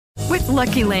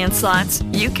Lucky Land Slots,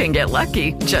 you can get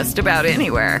lucky just about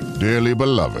anywhere. Dearly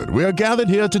beloved, we are gathered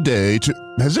here today to...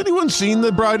 Has anyone seen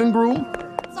the bride and groom?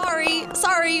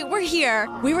 Sorry, we're here.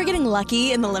 We were getting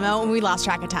lucky in the limo and we lost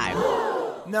track of time.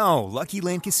 No, Lucky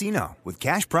Land Casino, with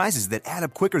cash prizes that add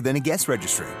up quicker than a guest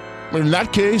registry. In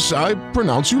that case, I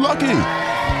pronounce you lucky.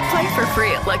 Play for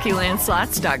free at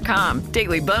LuckyLandSlots.com.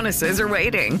 Daily bonuses are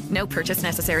waiting. No purchase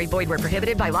necessary. Void where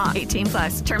prohibited by law.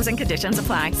 18+. Terms and conditions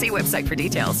apply. See website for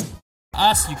details.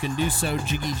 You can do so,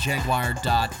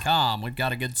 JiggyJaguar.com. We've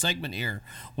got a good segment here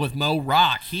with Moe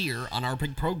Rockj here on our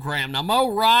big program. Now, Moe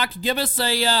Rockj, give us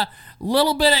a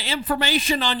little bit of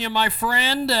information on you, my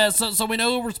friend, so we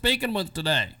know who we're speaking with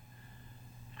today.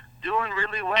 Doing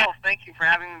really well. Thank you for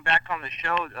having me back on the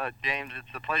show, James.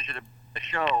 It's a pleasure to be on the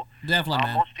show. Definitely,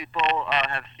 man. Most people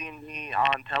have seen me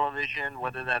on television,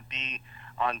 whether that be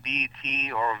on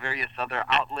BET or various other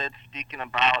outlets, speaking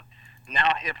about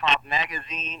Now Hip Hop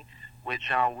Magazine,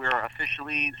 which we're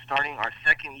officially starting our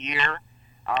second year.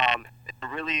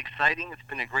 It's really exciting. It's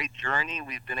been a great journey.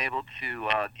 We've been able to,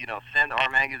 send our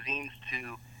magazines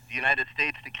to the United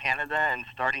States, to Canada, and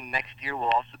starting next year we'll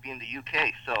also be in the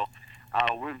UK. So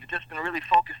we've just been really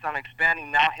focused on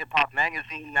expanding Now Hip Hop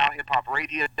Magazine, Now Hip Hop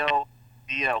Radio, the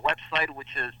website, which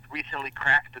has recently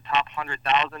cracked the top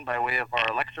 100,000 by way of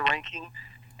our Alexa ranking,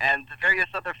 and the various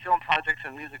other film projects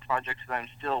and music projects that I'm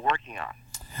still working on.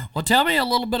 Well, tell me a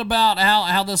little bit about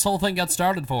how this whole thing got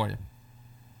started for you.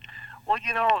 Well,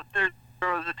 there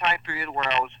was a time period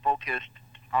where I was focused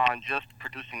on just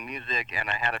producing music, and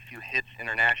I had a few hits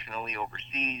internationally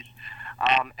overseas.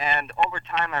 And over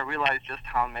time, I realized just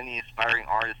how many aspiring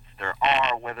artists there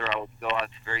are. Whether I would go out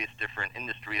to various different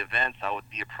industry events, I would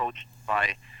be approached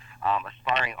by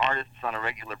aspiring artists on a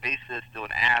regular basis. They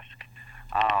would ask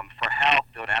for help.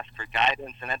 They would ask for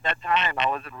guidance. And at that time, I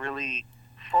wasn't really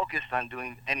focused on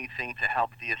doing anything to help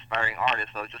the aspiring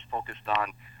artists. I was just focused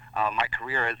on my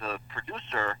career as a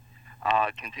producer,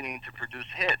 continuing to produce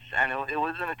hits. And it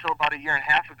wasn't until about a year and a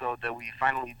half ago that we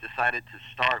finally decided to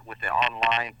start with an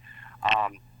online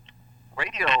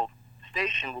radio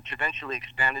station, which eventually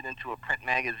expanded into a print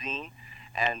magazine,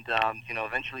 and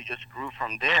eventually just grew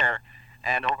from there.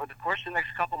 And over the course of the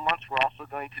next couple months, we're also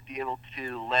going to be able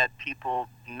to let people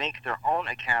make their own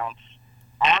accounts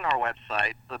on our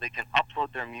website so they can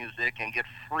upload their music and get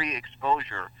free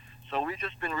exposure. So we've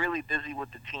just been really busy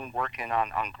with the team working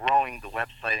on growing the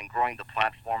website and growing the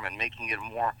platform and making it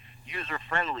more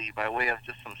user-friendly by way of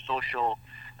just some social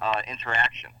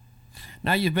interaction.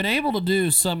 Now, you've been able to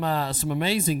do some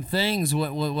amazing things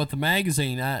with the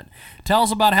magazine. Tell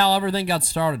us about how everything got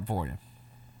started for you.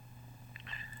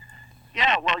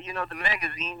 Yeah, well, the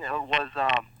magazine was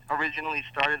originally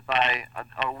started by,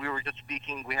 we were just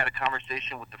speaking, we had a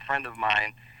conversation with a friend of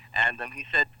mine, and he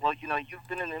said, well, you've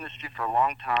been in the industry for a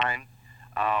long time,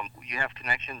 you have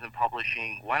connections in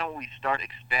publishing, why don't we start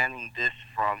expanding this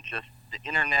from just the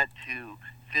internet to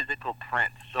physical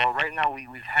print? So right now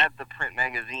we've had the print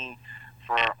magazine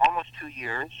for almost 2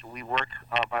 years. We work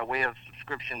by way of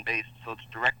subscription-based, so it's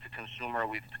direct to consumer.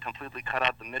 We've completely cut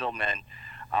out the middlemen.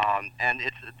 And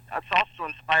it's also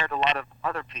inspired a lot of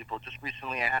other people. Just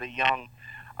recently I had a young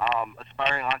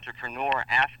aspiring entrepreneur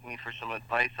ask me for some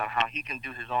advice on how he can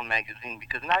do his own magazine,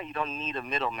 because now you don't need a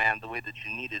middleman the way that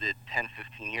you needed it 10,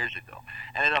 15 years ago.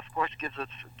 And it, of course, gives us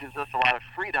a lot of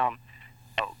freedom,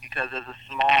 because as a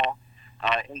small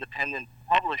independent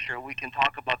publisher, we can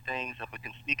talk about things, and we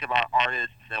can speak about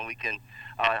artists, and we can,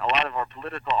 a lot of our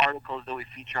political articles that we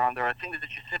feature on there are things that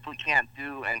you simply can't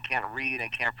do and can't read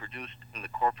and can't produce in the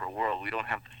corporate world. We don't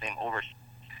have the same oversight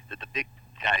that the big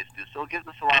guys do, so it gives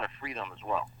us a lot of freedom as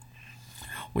well.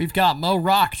 We've got Moe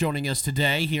Rockj joining us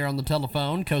today here on the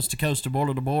telephone, coast to coast to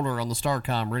border on the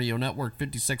Starcom Radio Network,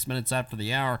 56 minutes after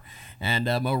the hour, and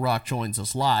Moe Rockj joins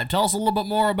us live. Tell us a little bit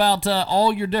more about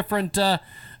all your different,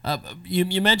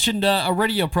 you mentioned a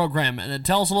radio program, and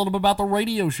tell us a little bit about the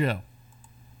radio show.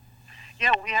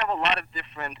 Yeah, we have a lot of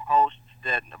different hosts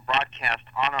that broadcast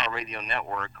on our radio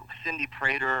network. Cindy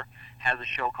Prater has a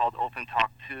show called Open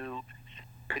Talk 2.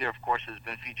 Prater, of course, has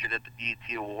been featured at the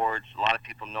BET Awards. A lot of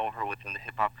people know her within the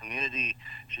hip-hop community.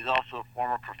 She's also a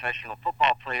former professional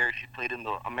football player. She played in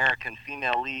the American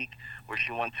Female League, where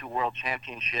she won 2 world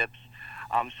championships.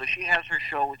 So she has her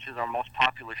show, which is our most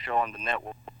popular show on the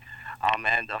network.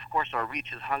 And, of course, our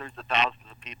reach is hundreds of thousands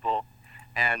of people.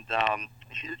 And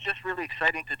it's just really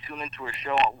exciting to tune into her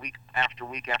show week after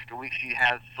week after week. She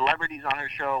has celebrities on her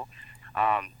show.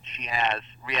 She has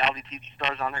reality TV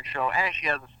stars on her show, and she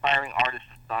has aspiring artists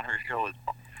on her show as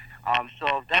well.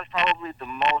 So that's probably the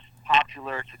most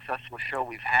popular, successful show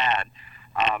we've had,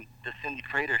 the Cindy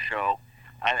Prater show.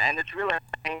 And it's really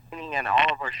entertaining, and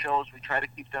all of our shows, we try to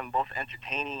keep them both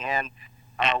entertaining, and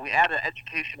we add an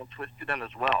educational twist to them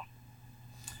as well.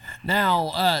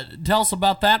 Now, tell us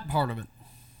about that part of it,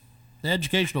 the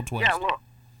educational twist. Yeah, well,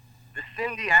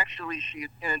 Cindy actually, she,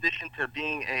 in addition to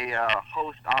being a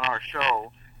host on our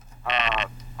show, on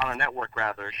our network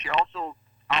rather, she also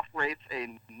operates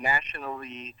a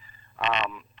nationally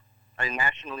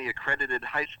accredited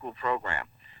high school program.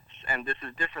 And this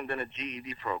is different than a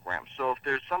GED program. So if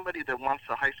there's somebody that wants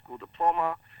a high school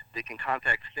diploma, they can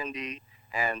contact Cindy,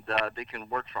 and they can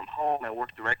work from home and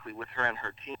work directly with her and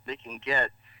her team. They can get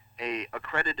a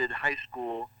accredited high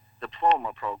school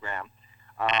diploma program,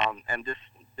 and this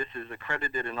is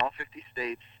accredited in all 50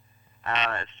 states.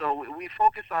 So we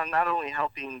focus on not only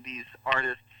helping these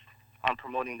artists on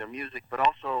promoting their music, but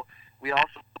we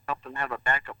also help them have a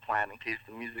backup plan in case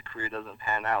the music career doesn't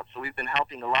pan out. So we've been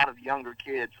helping a lot of younger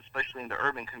kids, especially in the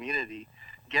urban community,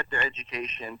 get their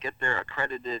education, get their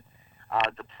accredited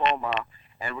diploma,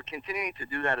 and we're continuing to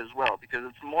do that as well, because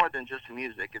it's more than just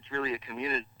music. It's really a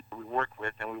community that we work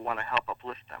with, and we want to help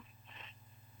uplift them.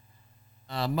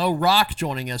 Moe Rockj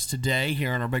joining us today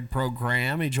here on our big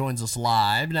program. He joins us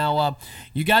live. Now,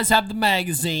 you guys have the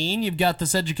magazine. You've got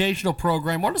this educational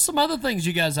program. What are some other things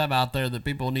you guys have out there that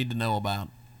people need to know about?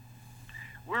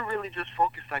 We're really just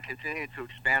focused on continuing to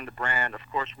expand the brand. Of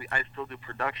course, I still do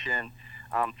production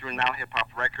through Now Hip Hop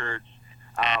Records.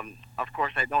 Of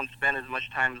course, I don't spend as much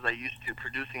time as I used to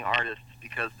producing artists,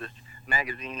 because this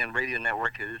magazine and radio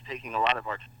network is taking a lot of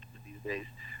our time these days.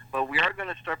 But we are going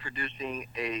to start producing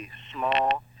a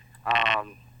small,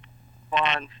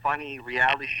 fun, funny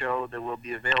reality show that will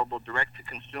be available direct to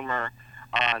consumer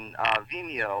on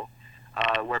Vimeo,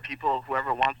 where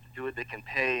whoever wants to do it, they can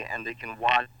pay and they can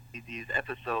watch these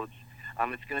episodes.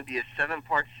 It's going to be a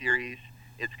 7-part series.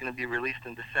 It's going to be released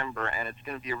in December, and it's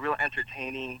going to be a real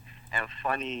entertaining and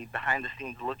funny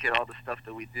behind-the-scenes look at all the stuff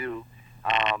that we do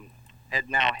at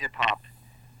Now Hip Hop,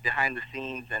 behind the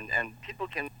scenes, and people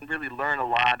can really learn a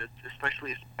lot,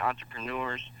 especially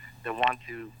entrepreneurs that want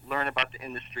to learn about the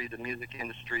industry, the music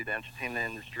industry, the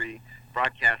entertainment industry,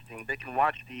 broadcasting. They can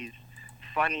watch these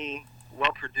funny,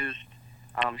 well-produced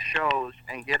shows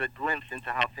and get a glimpse into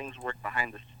how things work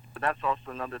behind the scenes. But that's also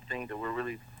another thing that we're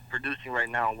really producing right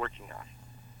now and working on.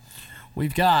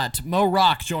 We've got Moe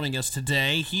Rockj joining us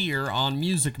today here on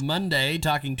Music Monday,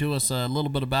 talking to us a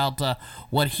little bit about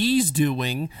what he's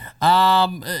doing.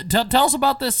 Tell us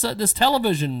about this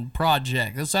television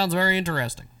project. This sounds very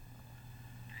interesting.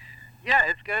 Yeah,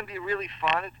 it's going to be really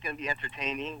fun. It's going to be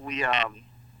entertaining.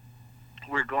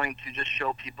 We're going to just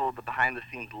show people the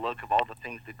behind-the-scenes look of all the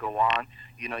things that go on.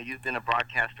 You know, you've been a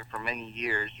broadcaster for many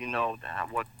years. You know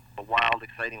what a wild,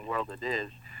 exciting world it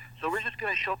is. So we're just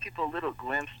going to show people a little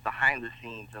glimpse behind the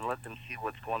scenes and let them see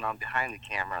what's going on behind the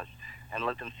cameras and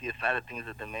let them see a side of things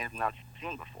that they may have not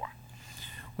seen before.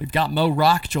 We've got Moe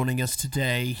Rockj joining us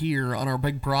today here on our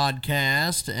big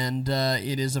broadcast, and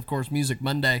it is, of course, Music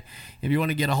Monday. If you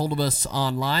want to get a hold of us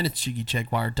online, it's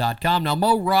JiggyCheckWire.com. Now,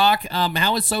 Moe Rockj,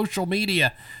 how has social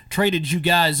media treated you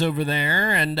guys over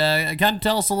there? And kind of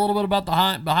tell us a little bit about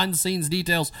the behind-the-scenes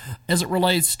details as it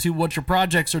relates to what your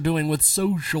projects are doing with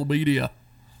social media.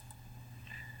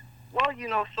 Well, you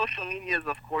know, social media is,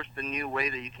 of course, the new way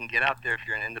that you can get out there if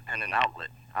you're an independent outlet.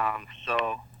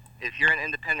 So if you're an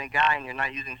independent guy and you're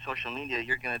not using social media,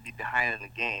 you're going to be behind in the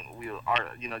game.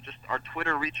 Just our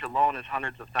Twitter reach alone is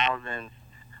hundreds of thousands.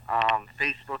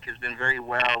 Facebook has been very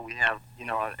well. We have,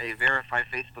 a verified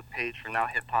Facebook page for Now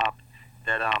Hip Hop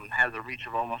that has a reach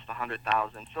of almost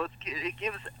 100,000. So it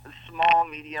gives small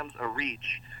mediums a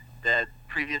reach that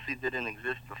previously didn't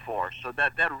exist before. So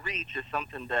that reach is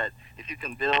something that, if you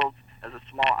can build as a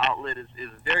small outlet, is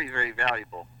very, very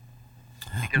valuable.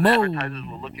 Because advertisers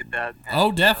will look at that.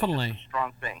 And, definitely. It's a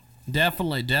strong thing.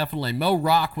 Definitely. Moe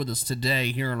Rockj with us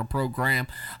today here on the program.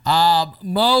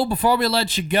 Moe, before we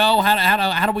let you go,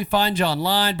 how do we find you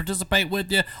online, participate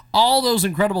with you, all those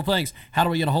incredible things? How do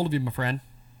we get a hold of you, my friend?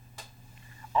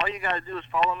 All you got to do is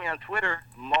follow me on Twitter,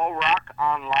 Moe Rockj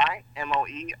Online,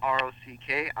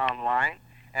 MoeRock Online,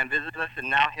 and visit us at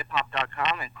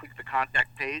nowhiphop.com and click the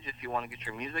contact page if you want to get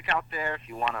your music out there, if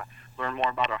you want to learn more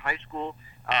about our high school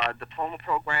diploma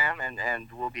program, and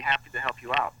we'll be happy to help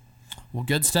you out. Well,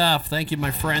 good stuff. Thank you,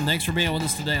 my friend. Thanks for being with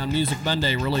us today on Music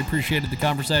Monday. Really appreciated the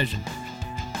conversation.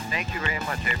 Thank you very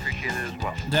much. I appreciate it as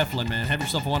well. Definitely, man. Have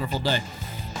yourself a wonderful day.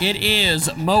 It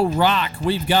is Moe Rockj.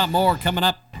 We've got more coming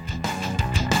up.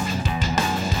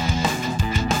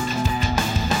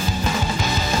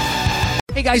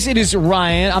 Hey Hey, guys, it is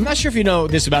Ryan. I'm not sure if you know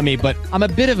this about me, but I'm a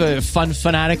bit of a fun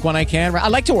fanatic when I can. I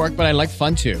like to work, but I like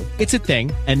fun, too. It's a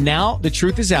thing. And now the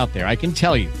truth is out there. I can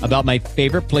tell you about my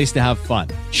favorite place to have fun.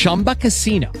 Chumba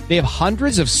Casino. They have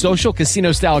hundreds of social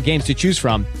casino-style games to choose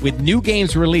from with new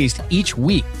games released each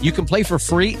week. You can play for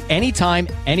free anytime,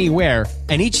 anywhere,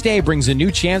 and each day brings a new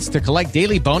chance to collect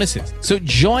daily bonuses. So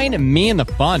join me in the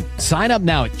fun. Sign up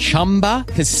now at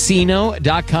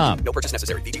ChumbaCasino.com. No purchase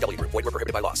necessary. VGW Group. Void where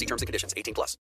prohibited by law. See terms and conditions. 18+.